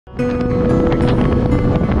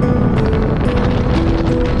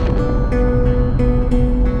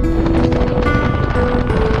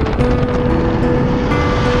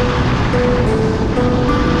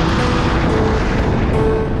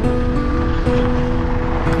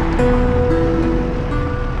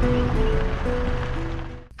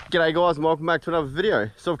G'day guys and welcome back to another video.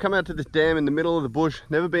 So I've come out to this dam in the middle of the bush,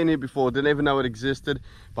 never been here before, didn't even know it existed,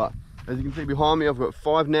 but as you can see behind me I've got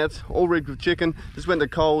 5 nets, all rigged with chicken. Just went to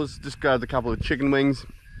Coles, just grabbed a couple of chicken wings,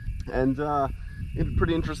 and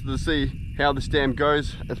pretty interested to see how this dam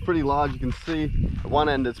goes. It's pretty large, you can see at one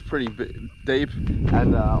end it's pretty deep,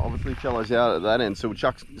 and obviously shallows out at that end, so we'll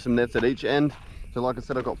chuck some nets at each end. So like I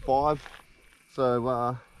said, I've got 5,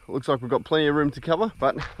 so looks like we've got plenty of room to cover,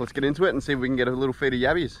 but let's get into it and see if we can get a little feed of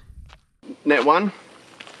yabbies. Net 1.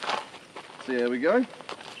 So there we go.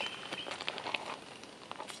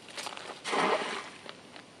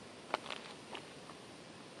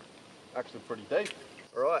 Actually pretty deep.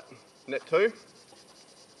 Alright, net 2.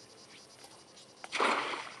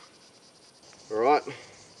 Alright,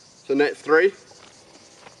 so net 3.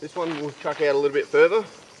 This one we'll chuck out a little bit further.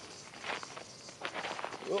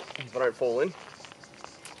 Oh, if I don't fall in.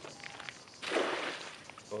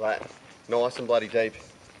 All that, nice and bloody deep.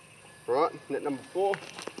 Right, net number 4.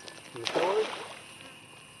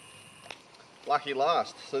 Lucky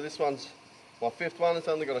last. So this one's my 5th one. It's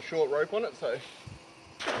only got a short rope on it, so.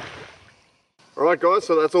 Alright guys,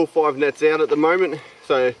 so that's all 5 nets out at the moment.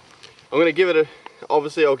 So I'm gonna give it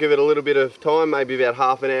obviously I'll give it a little bit of time, maybe about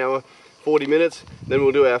half an hour, 40 minutes. Then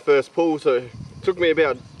we'll do our first pull. So it took me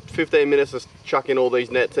about 15 minutes to chuck in all these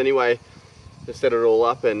nets anyway, to set it all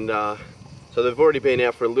up, and so they've already been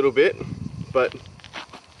out for a little bit, but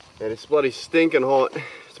man, it's bloody stinking hot.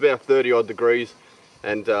 It's about 30 odd degrees,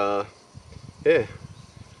 and yeah,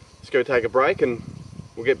 let's go take a break and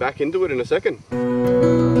we'll get back into it in a second.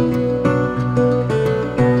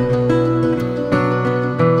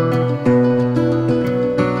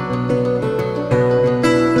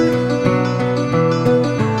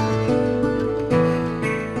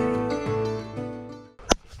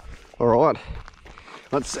 All right,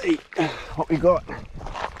 let's see what we got.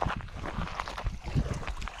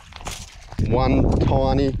 One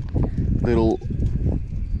tiny little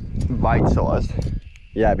bait-sized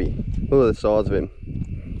yabby. Look at the size of him.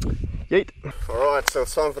 Yeet. Alright, so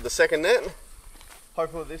it's time for the second net.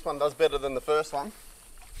 Hopefully this one does better than the first one.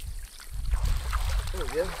 There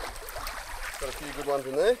we go. Got a few good ones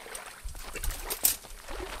in there.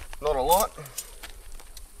 Not a lot,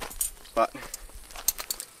 but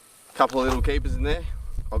a couple of little keepers in there.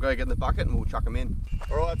 I'll go get the bucket and we'll chuck them in.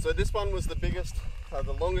 Alright, so this one was the biggest,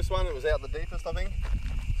 the longest one. It was out the deepest, I think.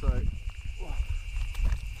 So, let's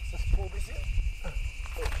just pull this in.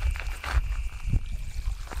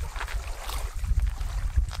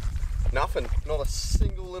 Nothing, not a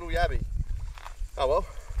single little yabby. Oh well.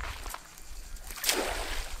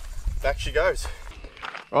 Back she goes.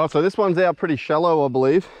 Alright, so this one's out pretty shallow, I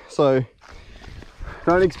believe. So,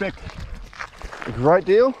 don't expect a great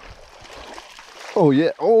deal. Oh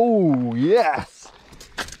yeah, oh yes!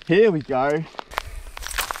 Here we go.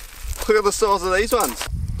 Look at the size of these ones.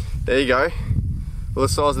 There you go. Well, the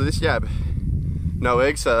size of this yab. No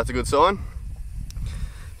eggs, so that's a good sign.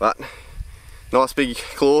 But, nice big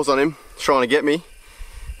claws on him, trying to get me.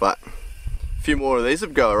 But, a few more of these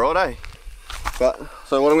would go alright, eh? But,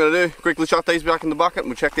 so what I'm going to do, quickly chuck these back in the bucket and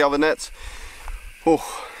we'll check the other nets.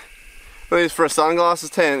 Oh, look at this for a sunglasses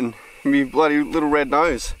tent and my bloody little red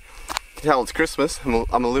nose. You can tell it's Christmas.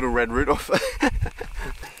 I'm a little red Rudolph.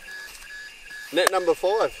 Net number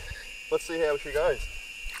 5. Let's see how she goes.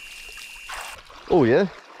 Oh yeah,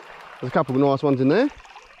 there's a couple of nice ones in there.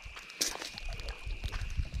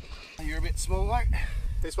 You're a bit small though.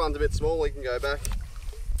 This one's a bit small, you can go back.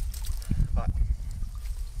 But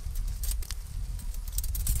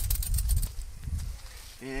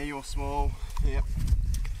yeah, you're small. Yep.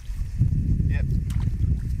 Yep.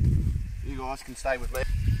 You guys can stay with me.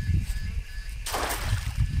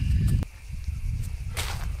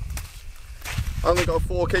 Only got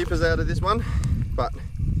 4 keepers out of this one, but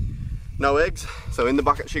no eggs, so in the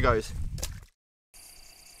bucket she goes.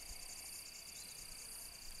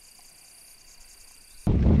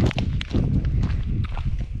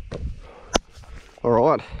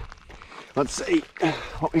 Alright, let's see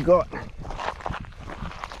what we got.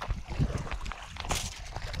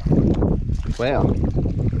 Wow,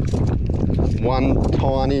 one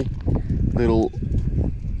tiny little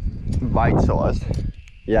bait-sized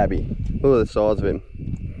yabby. Look at the size of him.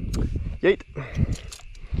 Yeet.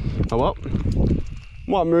 Oh well.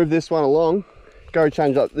 Might move this one along. Go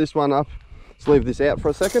change up this one up. Let's leave this out for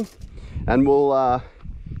a second. And we'll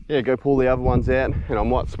yeah, go pull the other ones out. And I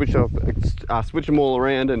might switch them all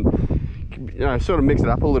around and, you know, sort of mix it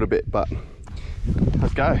up a little bit. But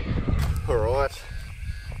let's go. Alright.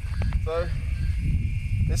 So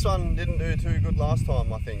this one didn't do too good last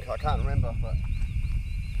time, I think. I can't remember, but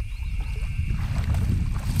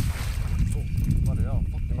bloody hell,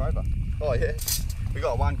 him over. Oh yeah, we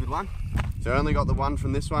got one good one. So I only got the one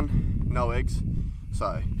from this one, no eggs.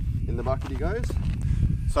 So in the bucket he goes.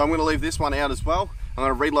 So I'm going to leave this one out as well. I'm going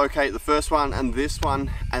to relocate the first one and this one,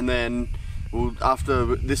 and then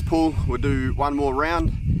after this pull we'll do one more round,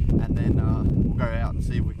 and then we'll go out and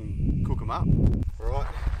see if we can cook them up. Alright,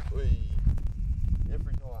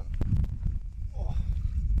 every time. Oh.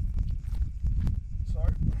 So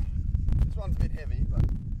this one's a bit heavy, but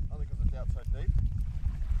only because it's out so deep.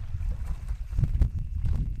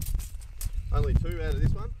 Only two out of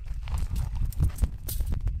this one. I'm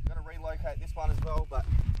going to relocate this one as well, but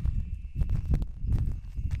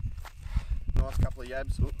nice couple of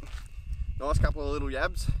yabs. Ooh. Nice couple of little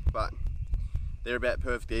yabs, but they're about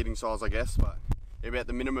perfect eating size, I guess. But they're about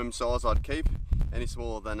the minimum size I'd keep. Any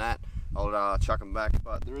smaller than that, I'll chuck them back.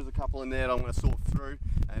 But there is a couple in there that I'm going to sort through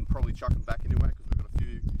and probably chuck them back anyway, because we've got a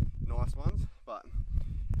few nice ones. But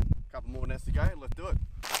a couple more nests to go. Let's do it.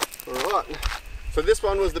 All right. So this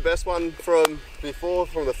one was the best one from before,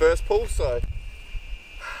 from the first pull. So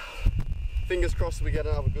fingers crossed we get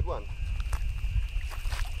another good one.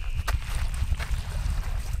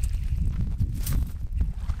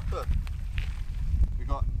 We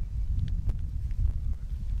got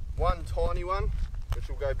one tiny one, which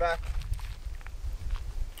will go back,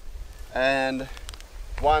 and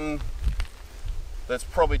one that's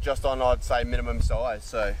probably just on, I'd say, minimum size.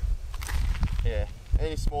 So yeah,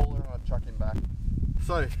 any smaller I'd chuck him back.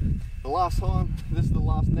 So the last time, this is the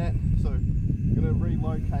last net, so I'm going to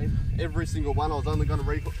relocate every single one. I was only going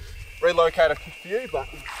to relocate a few, but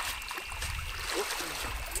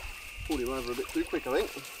pulled him over a bit too quick, I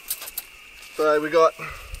think. So we got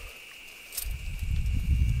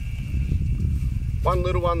one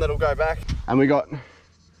little one that'll go back, and we got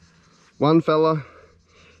one fella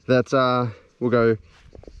that will go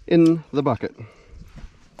in the bucket.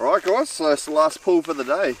 Alright guys, so it's the last pull for the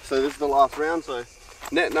day. So this is the last round, so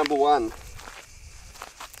net number one.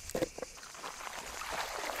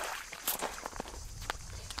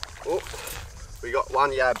 Oh, we got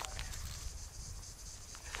one yab.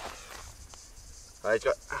 Oh, he's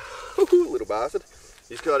got little bastard.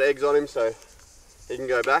 He's got eggs on him, so he can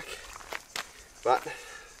go back. But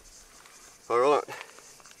alright,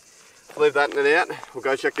 leave that net out. We'll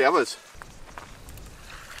go check the others.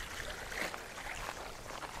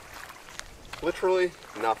 Literally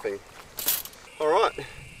nothing. Alright,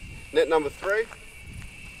 net number three.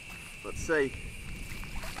 Let's see.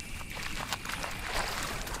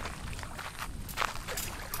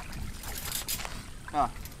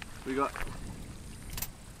 We got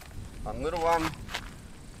one little one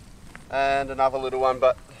and another little one,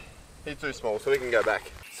 but he's too small, so we can go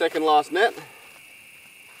back. Second last net,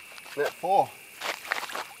 net four.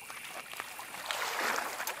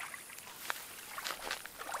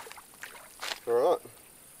 Alright,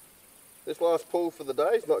 this last pull for the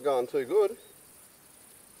day is not going too good.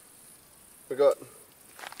 We got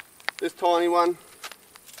this tiny one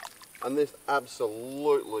and this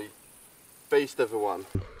absolutely beast of a one.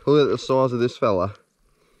 Look at the size of this fella.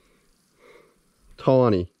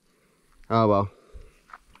 Tiny. Oh well.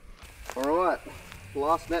 Alright,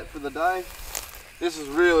 last net for the day. This is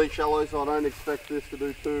really shallow, so I don't expect this to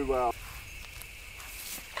do too well.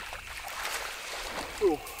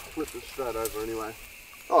 Ooh, flip this straight over anyway.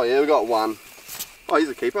 Oh yeah, we got one. Oh, he's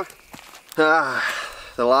a keeper. The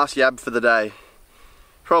last yab for the day.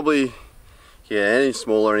 Probably, yeah, any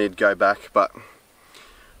smaller and he'd go back, but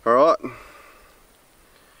alright.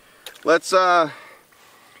 Let's, so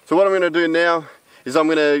what I'm going to do now is I'm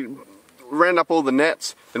going to round up all the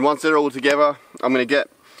nets, and once they're all together, I'm going to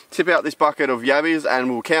tip out this bucket of yabbies, and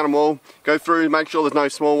we'll count them all, go through, make sure there's no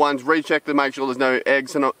small ones, recheck them, make sure there's no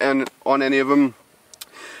eggs on any of them,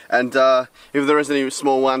 and if there is any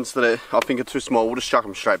small ones that I think are too small, we'll just chuck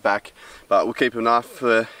them straight back, but we'll keep enough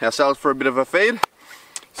for ourselves for a bit of a feed.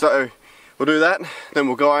 So we'll do that, then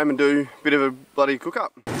we'll go home and do a bit of a bloody cook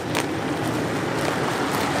up.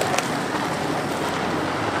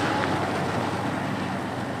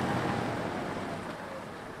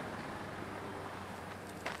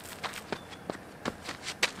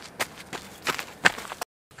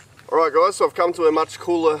 Alright guys, so I've come to a much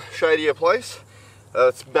cooler, shadier place.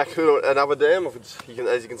 It's back to another dam, as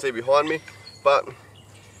you can see behind me. But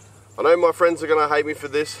I know my friends are going to hate me for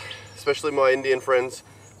this, especially my Indian friends.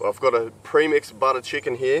 Well, I've got a pre-mixed butter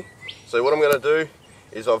chicken here. So what I'm going to do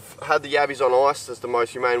is I've had the yabbies on ice. That's the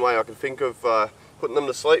most humane way I can think of putting them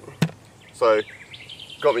to sleep. So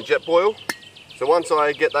got my jet boil. So once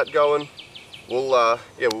I get that going, we'll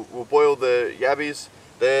boil the yabbies,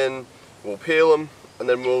 then we'll peel them, and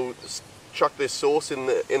then we'll chuck this sauce in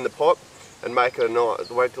the pot. and make it a night.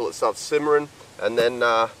 Wait till it starts simmering, and then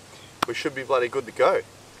we should be bloody good to go.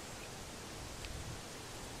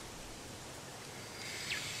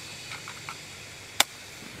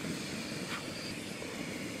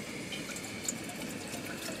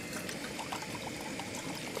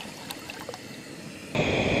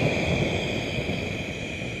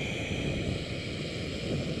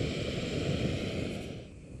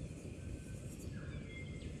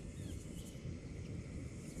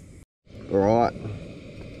 Alright,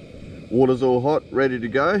 water's all hot, ready to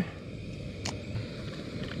go.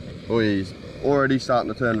 Oh, he's already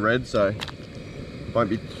starting to turn red, so won't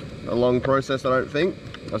be a long process, I don't think.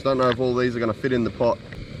 I just don't know if all these are going to fit in the pot.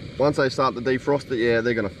 Once they start to defrost it, yeah,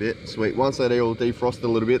 they're going to fit. Sweet. Once they all defrost a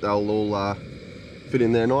little bit, they'll all fit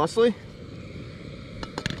in there nicely.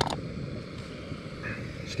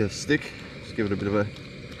 Just get a stick, just give it a bit of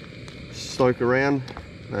a stoke around.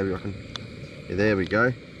 Maybe I can, yeah, there we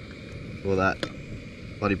go. All that,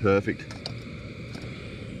 bloody perfect.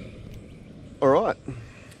 Alright,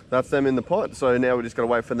 that's them in the pot, so now we're just going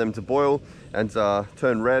to wait for them to boil and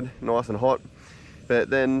turn red, nice and hot.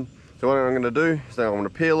 But then, so what I'm going to do is I'm going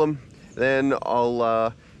to peel them, then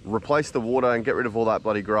I'll replace the water and get rid of all that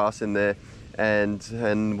bloody grass in there, and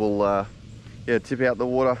we'll yeah, tip out the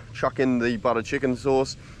water, chuck in the butter chicken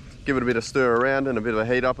sauce, give it a bit of stir around and a bit of a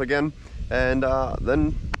heat up again, and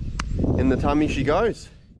then in the tummy she goes.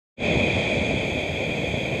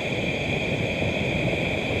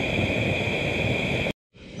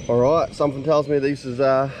 Alright, something tells me this is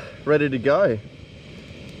ready to go.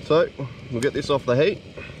 So, we'll get this off the heat.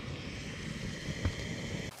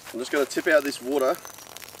 I'm just going to tip out this water,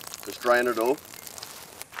 just drain it all.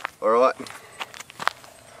 Alright.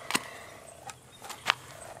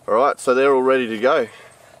 Alright, so they're all ready to go.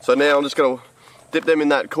 So now I'm just going to dip them in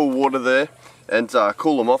that cool water there and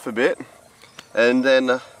cool them off a bit. And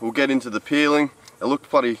then we'll get into the peeling. It looks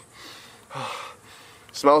bloody,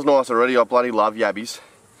 smells nice already. I bloody love yabbies,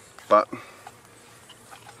 but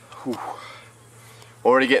whew,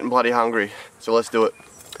 already getting bloody hungry, so let's do it.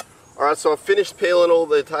 Alright, so I finished peeling all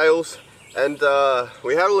the tails, and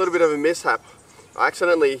we had a little bit of a mishap. I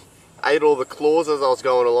accidentally ate all the claws as I was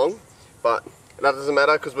going along, but that doesn't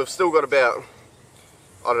matter because we've still got about,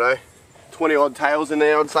 I don't know, 20 odd tails in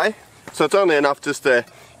there, I'd say. So it's only enough just to,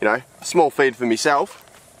 you know, small feed for myself.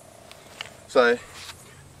 So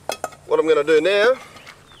what I'm going to do now,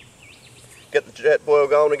 get the jet boil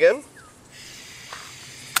going again.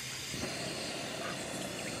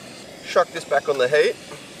 Chuck this back on the heat.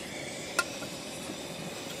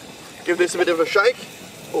 Give this a bit of a shake.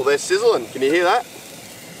 Oh, they're sizzling. Can you hear that?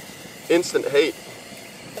 Instant heat.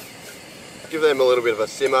 Give them a little bit of a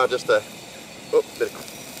simmer, just a bit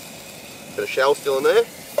of shell still in there.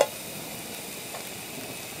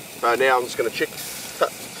 Right, now I'm just going to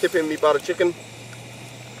tip in my butter chicken.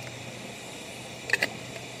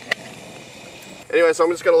 Anyway, so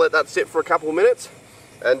I'm just going to let that sit for a couple of minutes,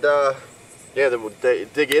 and yeah, then we'll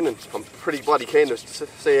dig in, and I'm pretty bloody keen to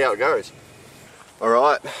see how it goes.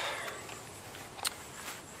 Alright.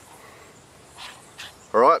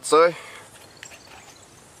 Alright, so.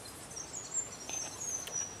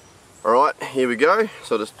 Alright, here we go.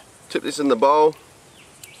 So just tip this in the bowl.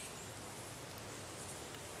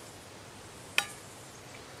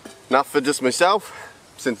 Enough for just myself,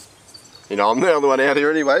 since, you know, I'm the only one out here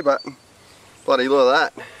anyway, but bloody look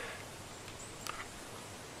at that.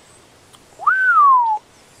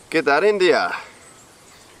 Get that in there.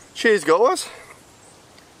 Cheers, guys.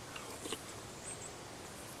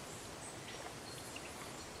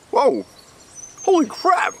 Whoa, holy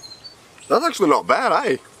crap. That's actually not bad,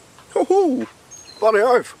 eh? Woohoo, bloody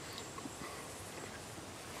oath.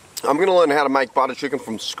 I'm gonna learn how to make butter chicken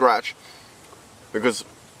from scratch, because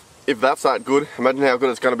if that's that good, imagine how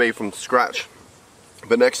good it's going to be from scratch.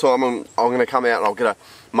 But next time I'm going to come out and I'll get a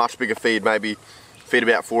much bigger feed, maybe feed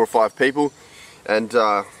about 4 or 5 people, and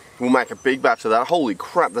we'll make a big batch of that. Holy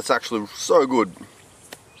crap, that's actually so good.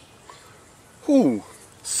 Ooh,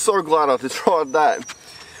 so glad I tried that.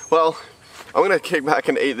 Well, I'm going to kick back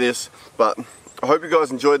and eat this, but I hope you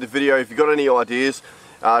guys enjoyed the video. If you've got any ideas,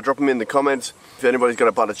 drop them in the comments. If anybody's got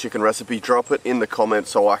a butter chicken recipe, drop it in the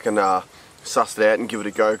comments so I can suss it out and give it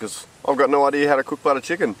a go, because I've got no idea how to cook butter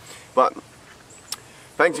chicken. But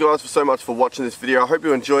thanks guys so much for watching this video. I hope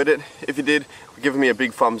you enjoyed it. If you did, give me a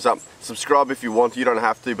big thumbs up. Subscribe if you want. You don't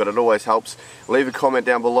have to, but it always helps. Leave a comment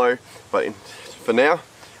down below. But for now,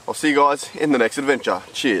 I'll see you guys in the next adventure.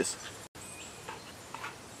 Cheers.